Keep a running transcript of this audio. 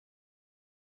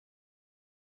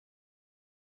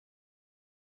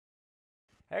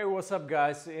Hey, what's up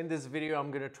guys? In this video I'm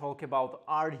going to talk about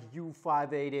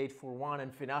RU58841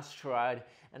 and Finasteride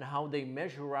and how they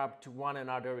measure up to one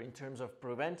another in terms of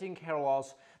preventing hair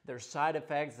loss, their side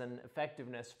effects and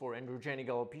effectiveness for androgenic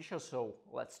alopecia. So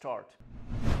let's start.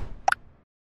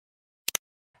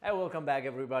 Hey, welcome back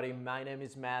everybody. My name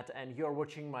is Matt and you're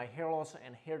watching my hair loss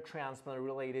and hair transplant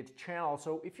related channel.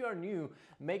 So if you are new,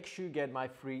 make sure you get my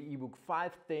free ebook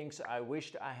 5 things I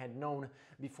wished I had known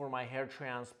before my hair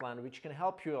transplant, which can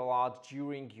help you a lot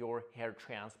during your hair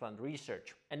transplant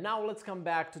research. And now let's come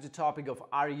back to the topic of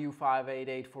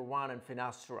RU58841 and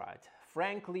Finasteride.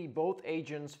 Frankly, both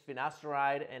agents,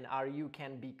 Finasteride and RU,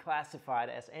 can be classified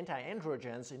as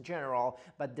anti-androgens in general,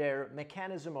 but their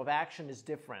mechanism of action is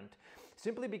different.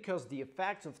 Simply because the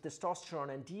effects of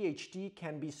testosterone and DHT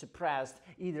can be suppressed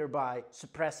either by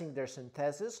suppressing their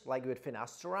synthesis, like with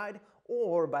Finasteride,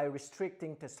 or by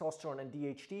restricting testosterone and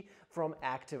DHT from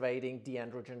activating the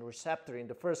androgen receptor in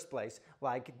the first place,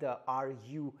 like the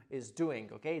RU is doing,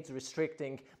 okay? It's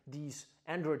restricting these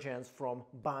androgens from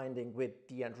binding with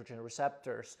the androgen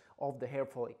receptors of the hair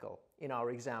follicle in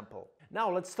our example. Now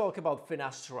let's talk about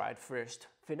Finasteride first.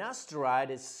 Finasteride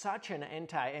is such an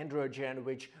anti-androgen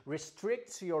which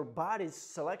restricts your body's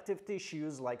selective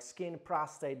tissues like skin,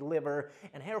 prostate, liver,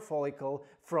 and hair follicle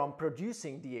from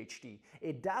producing DHT.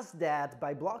 It does that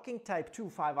by blocking type 2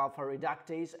 5-alpha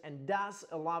reductase and thus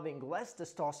allowing less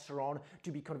testosterone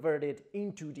to be converted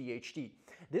into DHT.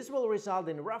 This will result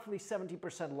in roughly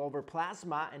 70% lower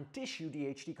plasma and tissue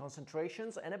DHT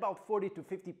concentrations and about 40 to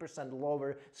 50%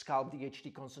 lower scalp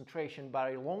DHT concentration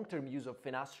by long-term use of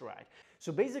Finasteride.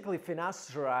 So basically,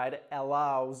 Finasteride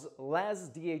allows less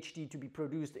DHT to be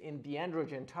produced in the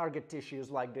androgen target tissues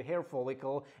like the hair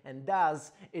follicle, and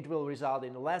thus it will result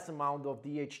in less amount of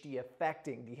DHT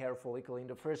affecting the hair follicle in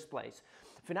the first place.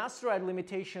 Finasteride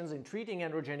limitations in treating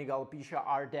androgenic alopecia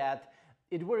are that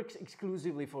it works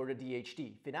exclusively for the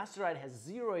DHT. Finasteride has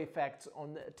zero effects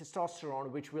on testosterone,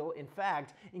 which will in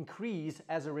fact increase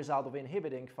as a result of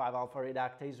inhibiting 5-alpha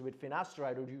reductase with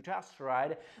Finasteride or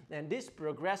reductasteride, and this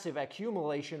progressive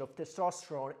accumulation of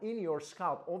testosterone in your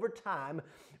scalp over time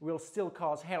will still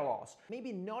cause hair loss.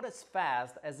 Maybe not as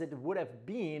fast as it would have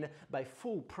been by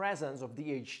full presence of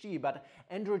DHT, but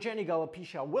androgenic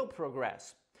alopecia will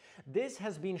progress. This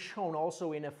has been shown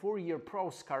also in a 4-year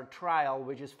ProSCAR trial,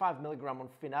 which is 5 mg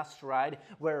of Finasteride,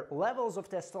 where levels of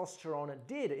testosterone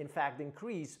did in fact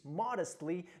increase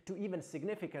modestly to even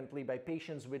significantly by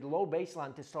patients with low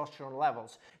baseline testosterone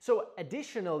levels. So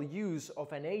additional use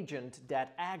of an agent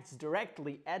that acts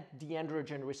directly at the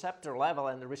androgen receptor level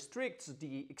and restricts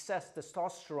the excess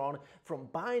testosterone from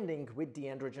binding with the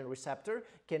androgen receptor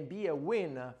can be a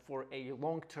win for a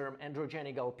long-term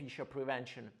androgenic alopecia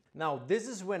prevention. Now, this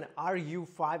is when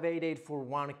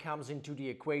RU58841 comes into the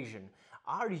equation.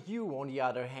 RU, on the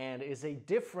other hand, is a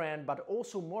different but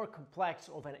also more complex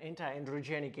of an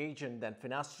anti-androgenic agent than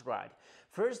Finasteride.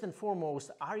 First and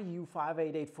foremost,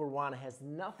 RU58841 has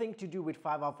nothing to do with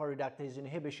 5-alpha reductase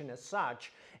inhibition as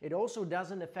such. It also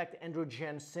doesn't affect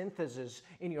androgen synthesis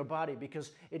in your body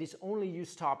because it is only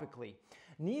used topically.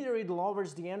 Neither it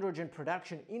lowers the androgen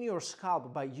production in your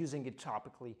scalp by using it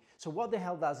topically. So what the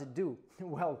hell does it do?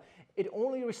 Well, it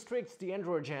only restricts the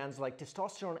androgens like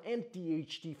testosterone and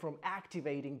DHT from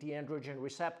activating the androgen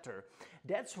receptor.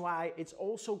 That's why it's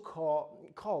also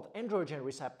called androgen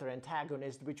receptor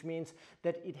antagonist, which means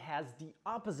that it has the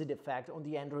opposite effect on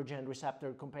the androgen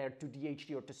receptor compared to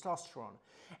DHT or testosterone.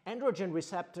 Androgen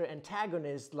receptor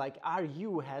antagonist like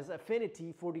RU has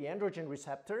affinity for the androgen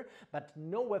receptor, but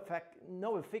no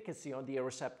efficacy on the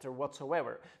receptor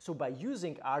whatsoever. So by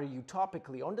using RU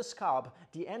topically on the scalp,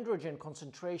 the androgen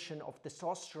concentration of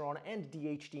testosterone and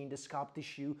DHT in the scalp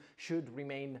tissue should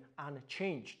remain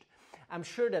unchanged. I'm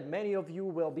sure that many of you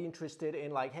will be interested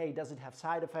in like, hey, does it have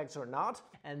side effects or not?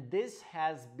 And this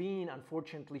has been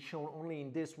unfortunately shown only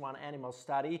in this one animal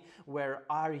study where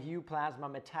RU plasma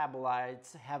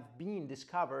metabolites have been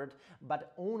discovered,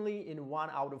 but only in 1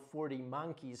 out of 40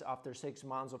 monkeys after 6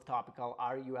 months of topical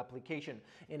RU application.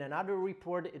 In another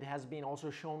report, it has been also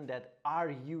shown that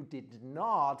RU did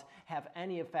not have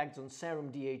any effects on serum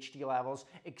DHT levels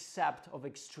except of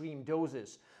extreme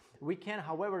doses. We can,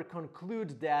 however,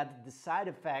 conclude that the side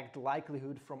effect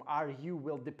likelihood from RU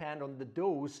will depend on the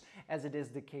dose, as it is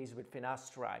the case with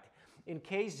Finasteride. In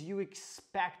case you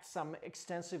expect some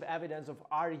extensive evidence of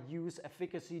RU's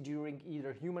efficacy during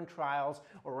either human trials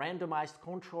or randomized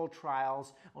controlled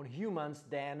trials on humans,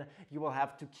 then you will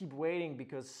have to keep waiting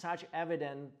because such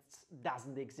evidence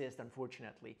doesn't exist,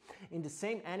 unfortunately. In the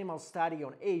same animal study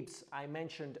on apes I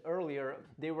mentioned earlier,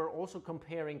 they were also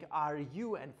comparing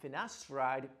RU and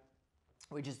Finasteride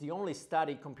which is the only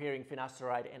study comparing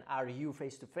finasteride and RU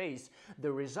face-to-face,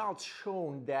 the results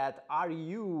shown that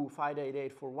RU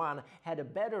 58841 had a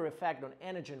better effect on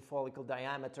anagen follicle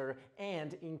diameter,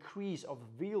 and increase of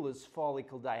villus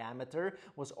follicle diameter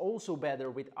was also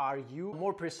better with RU.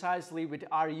 More precisely, with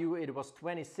RU it was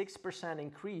 26%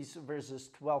 increase versus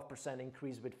 12%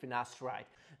 increase with finasteride.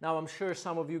 Now, I'm sure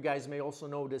some of you guys may also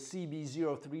know the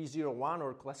CB0301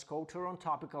 or clascoterone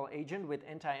topical agent with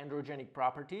anti-androgenic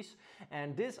properties,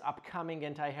 and this upcoming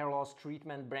anti-hair loss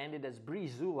treatment branded as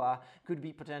Breezula could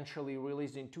be potentially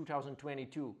released in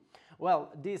 2022.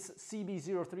 Well, this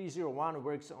CB0301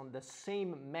 works on the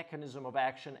same mechanism of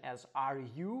action as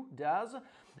RU does.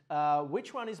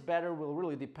 Which one is better will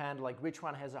really depend, like which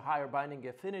one has a higher binding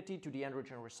affinity to the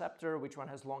androgen receptor, which one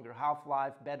has longer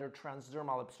half-life, better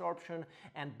transdermal absorption,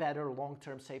 and better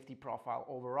long-term safety profile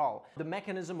overall. The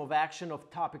mechanism of action of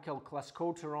topical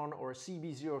clascoterone or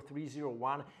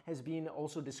CB0301 has been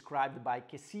also described by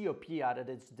Cassiopeia, that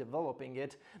is developing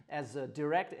it, as a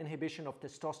direct inhibition of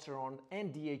testosterone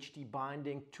and DHT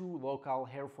binding to local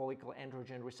hair follicle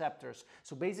androgen receptors.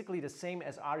 So basically the same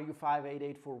as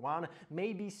RU58841,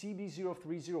 maybe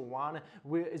CB0301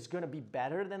 is going to be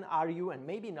better than RU and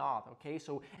maybe not, okay?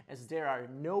 So as there are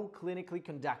no clinically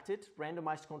conducted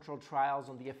randomized controlled trials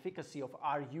on the efficacy of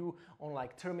RU on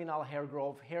like terminal hair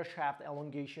growth, hair shaft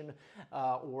elongation,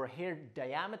 or hair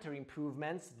diameter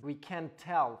improvements, we can't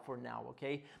tell for now,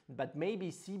 okay? But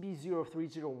maybe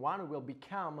CB0301 will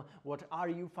become what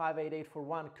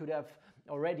RU58841 could have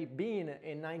already been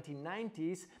in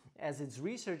 1990s, as its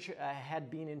research had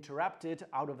been interrupted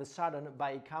out of a sudden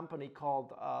by a company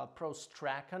called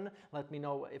Prostrakan. Let me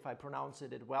know if I pronounced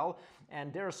it well.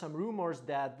 And there are some rumors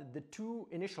that the two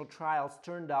initial trials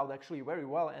turned out actually very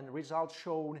well, and results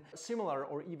showed similar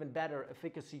or even better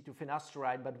efficacy to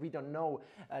finasteride, but we don't know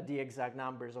the exact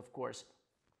numbers, of course.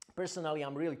 Personally,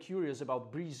 I'm really curious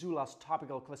about Breezula's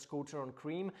topical clascoterone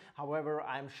cream. However,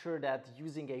 I'm sure that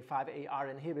using a 5AR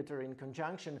inhibitor in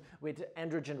conjunction with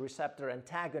androgen receptor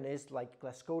antagonist like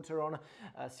clascoterone,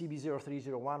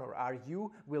 CB0301 or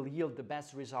RU will yield the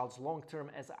best results long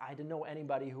term, as I don't know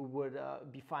anybody who would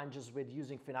be fine just with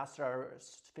using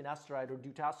finasteride or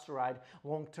dutasteride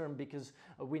long term, because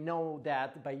we know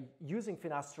that by using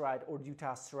finasteride or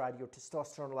dutasteride, your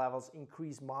testosterone levels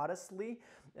increase modestly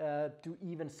to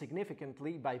even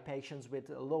significantly by patients with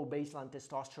low baseline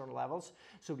testosterone levels.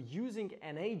 So using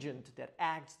an agent that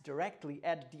acts directly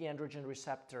at the androgen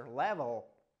receptor level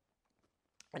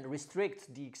and restricts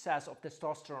the excess of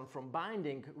testosterone from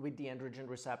binding with the androgen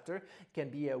receptor can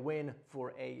be a win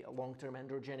for a long-term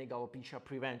androgenic alopecia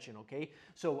prevention, okay?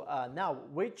 So now,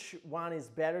 which one is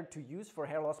better to use for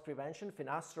hair loss prevention,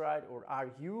 finasteride or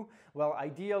RU? Well,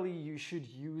 ideally you should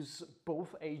use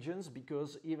both agents,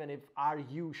 because even if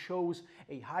RU shows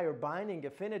a higher binding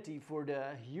affinity for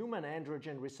the human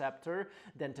androgen receptor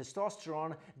than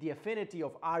testosterone, the affinity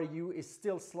of RU is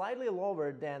still slightly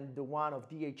lower than the one of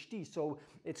DHT. So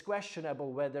it's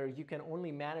questionable whether you can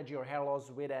only manage your hair loss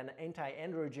with an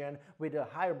anti-androgen with a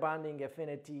higher binding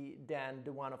affinity than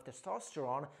the one of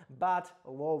testosterone, but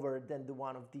lower than the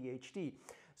one of DHT.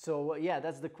 So yeah,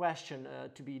 that's the question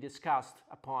to be discussed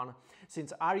upon.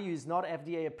 Since RU is not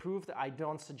FDA approved, I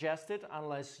don't suggest it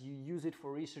unless you use it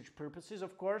for research purposes,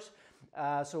 of course.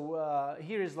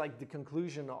 Here is like the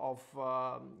conclusion of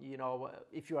you know,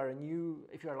 if you are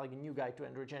like a new guy to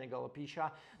androgenic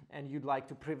alopecia and you'd like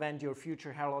to prevent your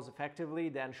future hair loss effectively,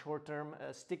 then short term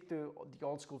stick to the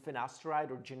old school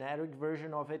finasteride or generic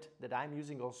version of it that I'm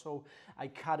using. Also, I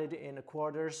cut it in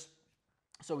quarters.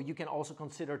 So you can also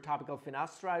consider topical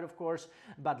finasteride, of course,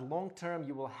 but long term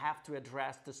you will have to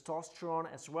address testosterone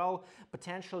as well.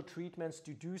 Potential treatments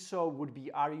to do so would be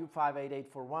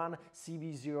RU58841,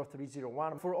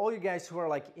 CB0301. For all you guys who are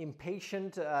like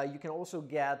impatient, you can also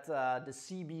get the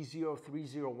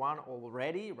CB0301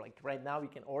 already. Like right now you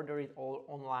can order it all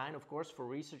online, of course, for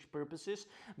research purposes,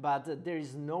 but there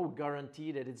is no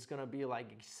guarantee that it's gonna be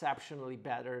like exceptionally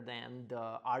better than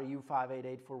the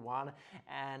RU58841,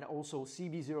 and also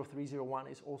CB0301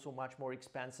 is also much more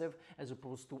expensive as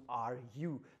opposed to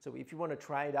RU. So if you want to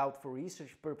try it out for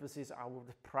research purposes, I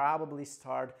would probably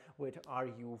start with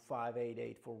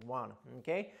RU58841.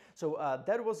 Okay, so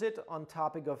that was it on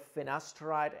topic of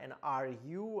finasteride and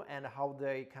RU and how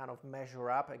they kind of measure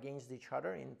up against each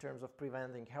other in terms of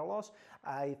preventing hair loss.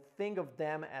 I think of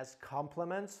them as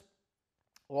complements.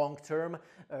 Long term,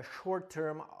 short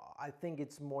term, I think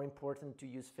it's more important to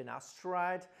use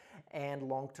finasteride, and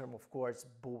long term, of course,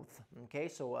 both. Okay,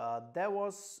 so that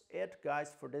was it,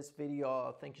 guys, for this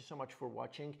video. Thank you so much for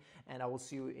watching, and I will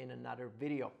see you in another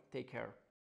video. Take care.